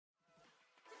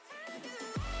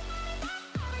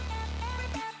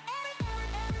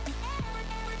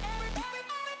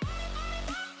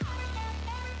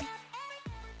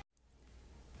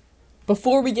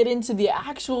Before we get into the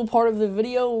actual part of the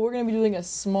video, we're going to be doing a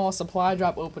small supply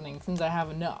drop opening since I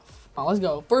have enough. Let's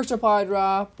go. First supply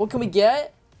drop. What can we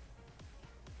get?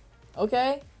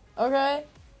 Okay. Okay.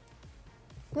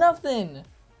 Nothing.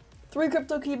 3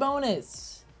 crypto key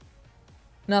bonus.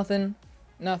 Nothing.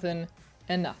 Nothing.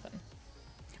 And nothing.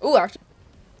 Oh, actually.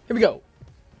 Here we go.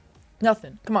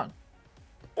 Nothing. Come on.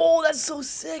 Oh, that's so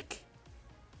sick.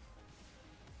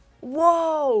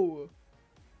 Whoa.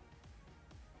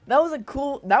 That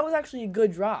was actually a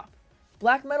good drop.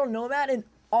 Black Metal Nomad and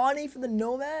Ani for the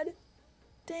Nomad.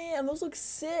 Damn, those look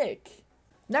sick.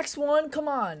 Next one, come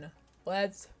on.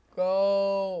 Let's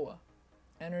go.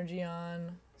 Energy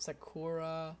on,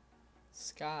 Sakura,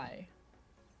 Sky.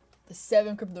 The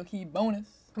 7 crypto key bonus.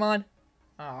 Come on.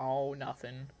 Oh,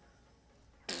 nothing.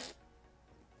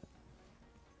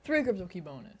 3 crypto key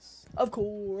bonus. Of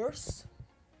course.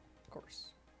 Of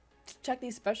course. Check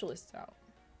these specialists out.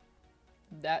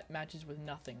 That matches with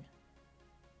nothing.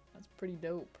 That's pretty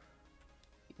dope.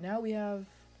 Now we have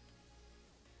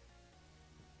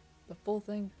the full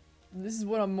thing. This is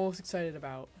what I'm most excited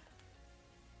about.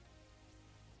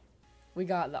 We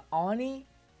got the Ani.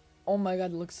 Oh my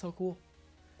god, it looks so cool.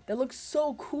 That looks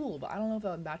so cool, but I don't know if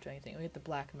that would match anything. We get the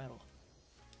black metal.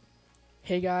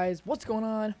 Hey guys, what's going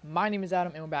on? My name is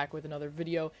Adam and we're back with another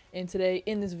video. And today,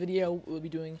 in this video, we'll be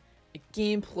doing a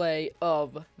gameplay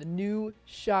of the new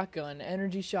shotgun,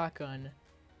 energy shotgun,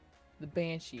 the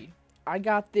Banshii. I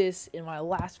got this in my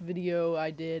last video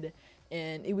I did,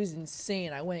 and it was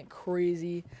insane. I went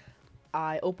crazy.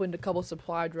 I opened a couple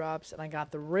supply drops, and I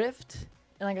got the Rift,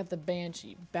 and I got the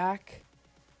Banshii back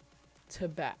to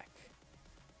back.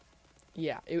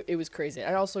 Yeah, it was crazy.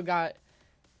 I also got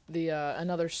the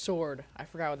another sword. I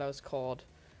forgot what that was called.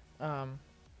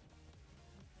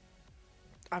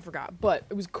 I forgot, but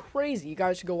it was crazy. You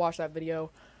guys should go watch that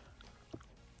video.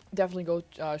 Definitely go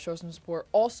show some support.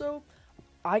 Also,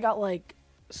 I got like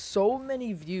so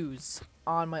many views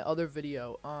on my other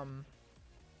video.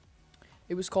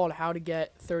 It was called how to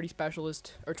get 30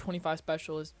 specialist or 25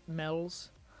 specialist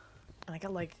medals, and I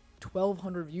got like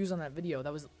 1,200 views on that video.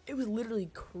 It was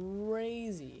literally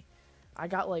crazy. I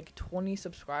got like 20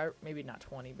 subscribers, maybe not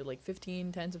 20, but like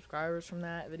 15, 10 subscribers from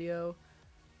that video.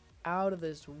 Out of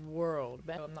this world.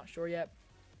 I'm not sure yet,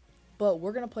 but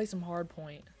we're gonna play some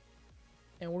hardpoint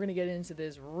and we're gonna get into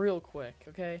this real quick.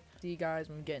 Okay, see you guys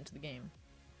when we get into the game.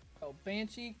 Oh,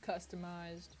 Banshii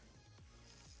customized.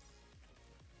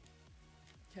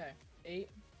 Okay, 8,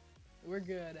 we're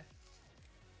good.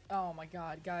 Oh my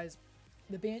god, guys,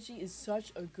 the Banshii is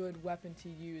such a good weapon to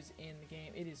use in the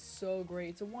game. It is so great.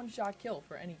 It's a one-shot kill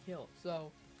for any kill.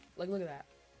 So like, look at that.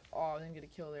 Oh, I didn't get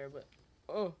a kill there, but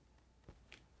oh,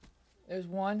 there's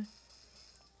one.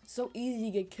 It's so easy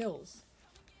to get kills.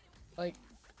 Like,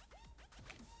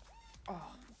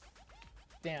 oh,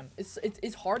 damn.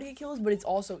 It's hard to get kills, but it's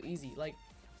also easy. Like,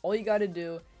 all you gotta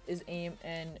do is aim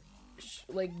and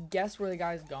like guess where the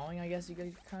guy's going. I guess you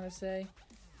could kind of say.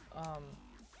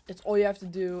 It's all you have to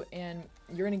do, and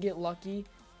you're gonna get lucky,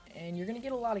 and you're gonna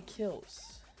get a lot of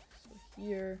kills. So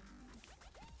here.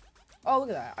 Oh, look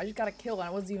at that! I just got a kill, and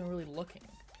I wasn't even really looking.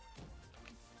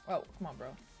 Oh, come on, bro.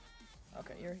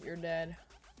 Okay, you're dead.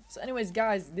 So anyways,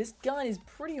 guys, this gun is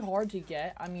pretty hard to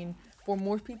get. I mean, for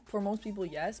most people,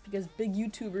 yes, because big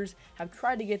YouTubers have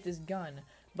tried to get this gun,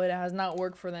 but it has not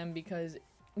worked for them because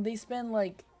they spend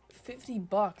like 50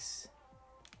 bucks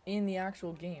in the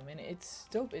actual game, and it's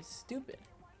stupid.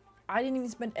 I didn't even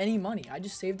spend any money. I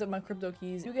just saved up my crypto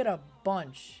keys. You get a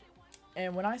bunch,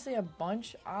 and when I say a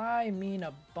bunch, I mean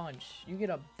a bunch. You get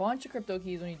a bunch of crypto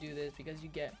keys when you do this because you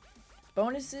get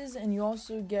bonuses, and you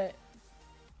also get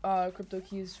crypto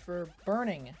keys for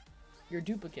burning your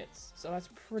duplicates. So that's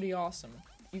pretty awesome.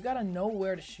 You gotta know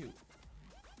where to shoot.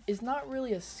 It's not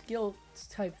really a skill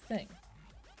type thing.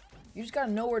 You just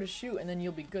gotta know where to shoot, and then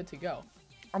you'll be good to go.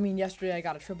 I mean, yesterday I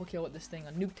got a triple kill with this thing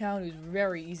on Nuketown. It was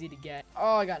very easy to get.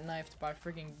 Oh, I got knifed by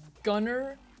freaking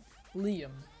Gunner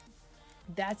Liam.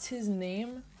 That's his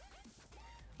name.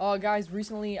 Guys,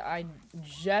 recently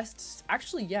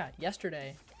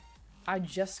yesterday I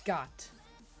just got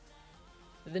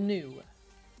the new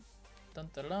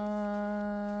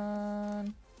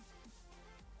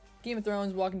Game of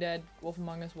Thrones, Walking Dead, Wolf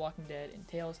Among Us, Walking Dead, and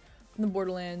Tales from the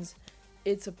Borderlands.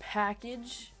 It's a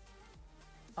package.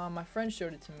 My friend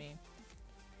showed it to me,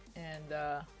 and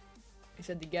he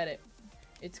said to get it.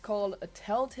 It's called a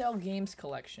Telltale Games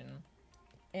Collection,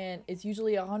 and it's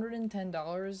usually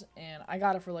 $110, and I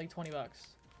got it for like 20 bucks.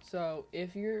 So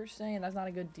if you're saying that's not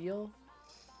a good deal,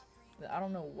 then I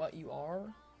don't know what you are.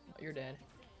 You're dead.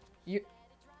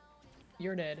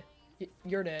 You're dead.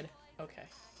 You're dead. Okay.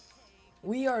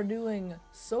 We are doing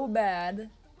so bad.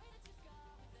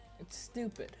 It's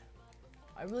stupid.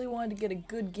 I really wanted to get a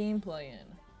good gameplay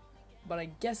in, but I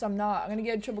guess I'm not. I'm gonna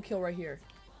get a triple kill right here.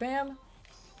 Bam,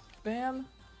 bam,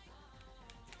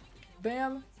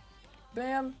 bam,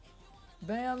 bam,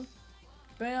 bam,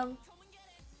 bam.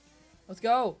 Let's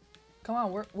go. Come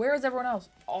on, where is everyone else?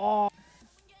 Oh,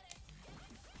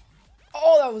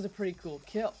 that was a pretty cool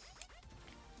kill.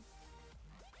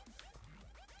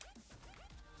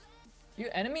 You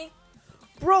enemy?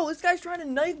 Bro, this guy's trying to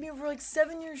knife me for like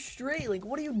 7 years straight. Like,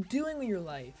 what are you doing with your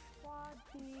life? Quad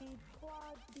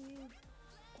feed.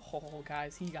 Oh,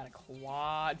 guys, he got a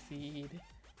quad feed.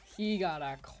 He got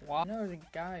a quad. No, there's a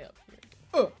guy up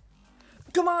here.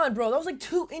 Come on, bro. That was like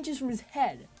 2 inches from his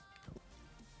head.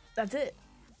 That's it.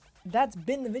 That's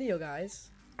been the video,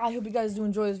 guys. I hope you guys do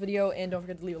enjoy this video, and don't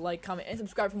forget to leave a like, comment, and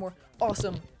subscribe for more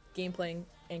awesome gameplay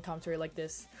and commentary like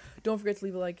this. Don't forget to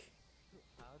leave a like.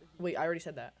 Wait, I already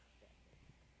said that.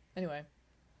 Anyway,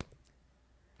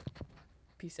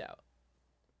 peace out.